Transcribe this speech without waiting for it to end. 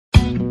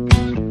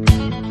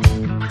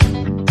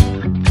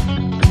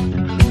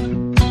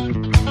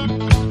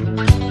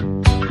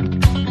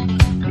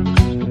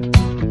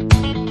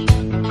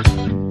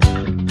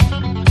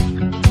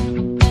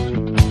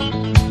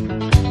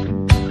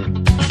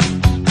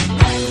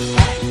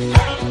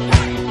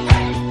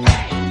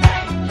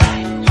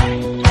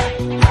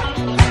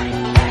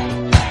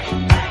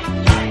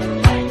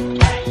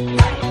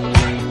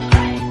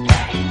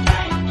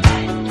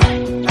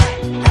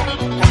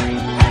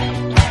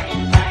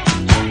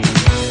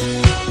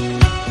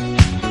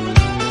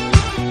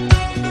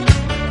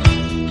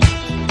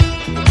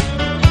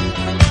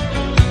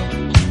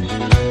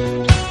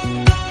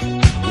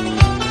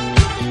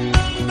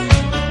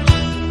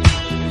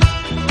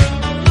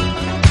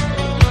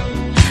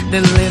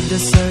There lived a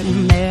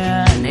certain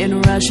man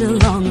in Russia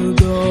long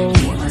ago.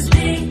 He was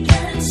big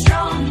and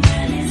strong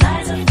and his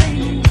eyes are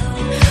flaming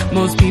blue.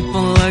 Most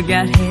people look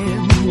at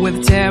him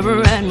with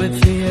terror and with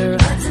fear,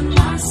 But to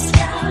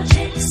Moscow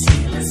chicks, he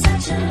was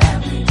such a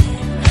lovely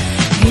dear.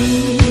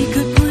 he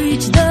could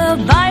preach the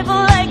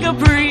Bible like a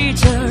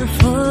preacher,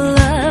 full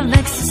of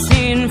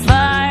ecstasy and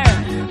fire.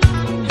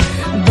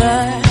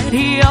 But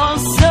he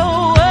also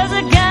was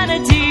a kind of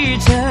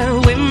teacher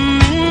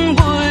women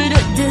would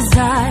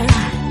desire.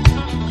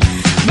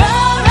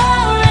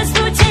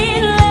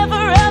 Rasputin,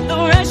 lover of the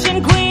Russian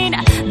queen.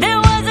 There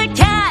was a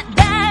cat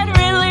that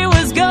really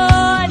was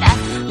good.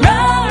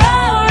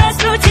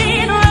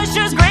 Rasputin,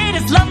 Russia's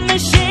greatest love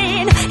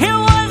machine. It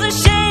was a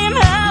shame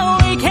how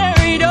he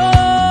carried on.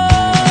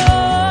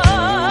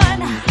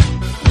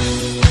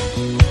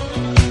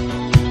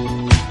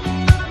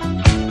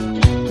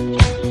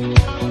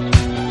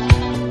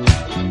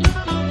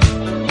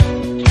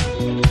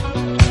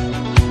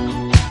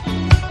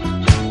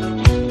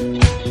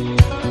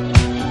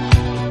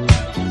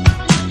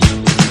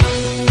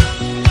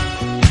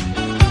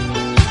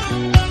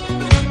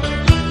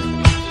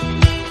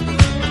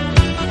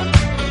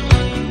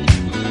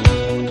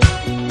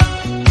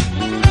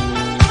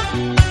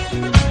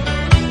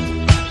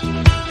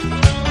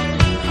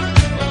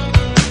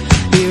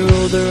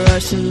 The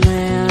Russian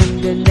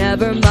land, and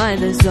never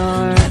mind the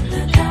Tsar.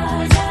 The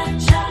cars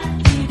had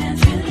shot, he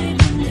danced really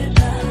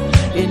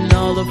wunderbar. In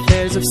all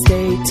affairs of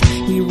state,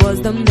 he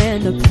was the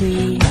man to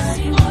please. But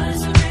he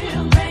was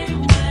real great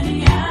when he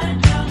had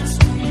no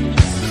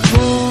squeeze.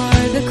 For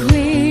the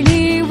queen,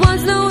 he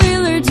was no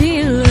wheeler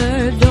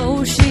dealer,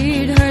 though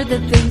she'd heard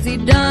the things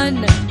he'd done.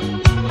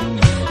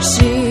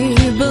 She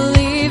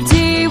believed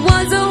he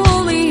was a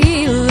holy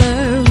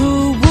healer who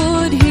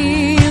would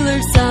heal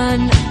her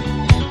son.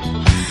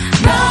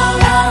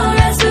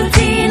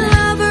 Rasputin,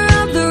 Lover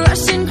of the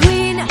Russian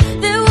queen.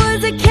 There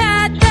was a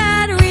cat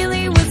that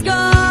really was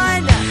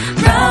gone.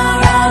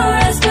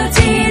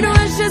 Rasputin,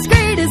 Russia's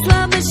greatest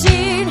love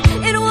machine.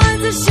 It was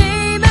a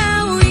shame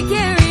how he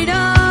carried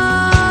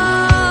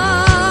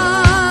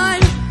on.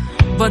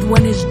 But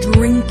when his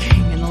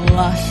drinking and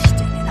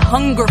lusting and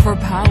hunger for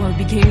power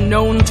became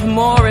known to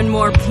more and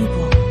more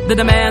people, the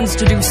demands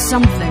to do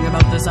something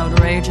about this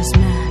outrageous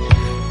man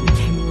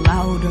became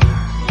louder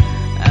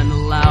and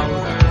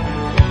louder.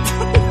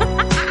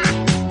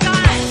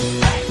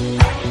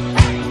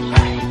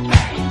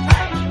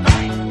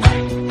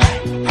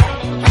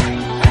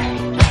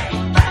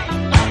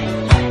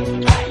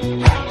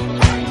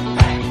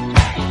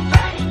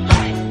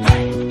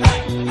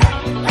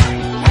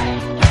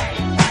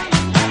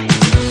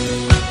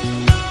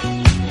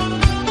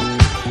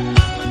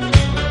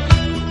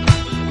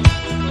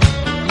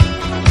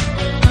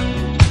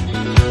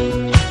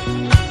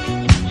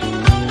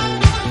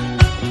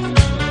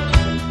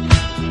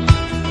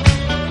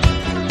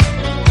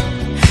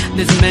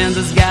 This man's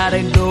has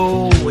gotta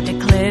go,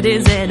 declared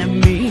his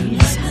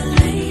enemies. the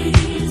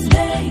ladies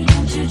beg,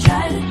 won't you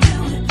try to do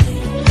it,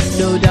 please?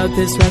 No doubt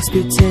this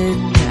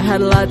Rasputin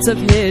had lots of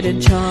hidden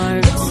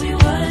charms. Though he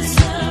was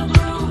a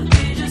brute,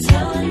 they just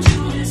fell into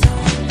his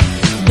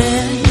arms.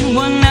 Then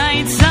one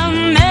night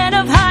some men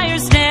of higher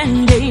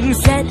standing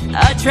set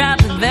a trap,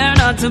 they're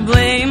not to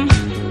blame.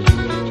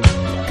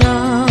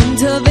 Come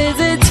to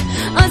visit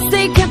us,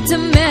 they kept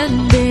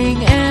amending,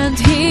 and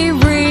he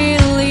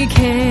really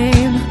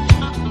came.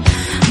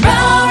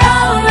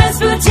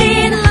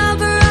 Rasputin,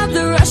 Lover of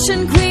the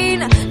Russian queen.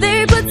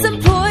 They put some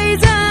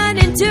poison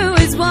into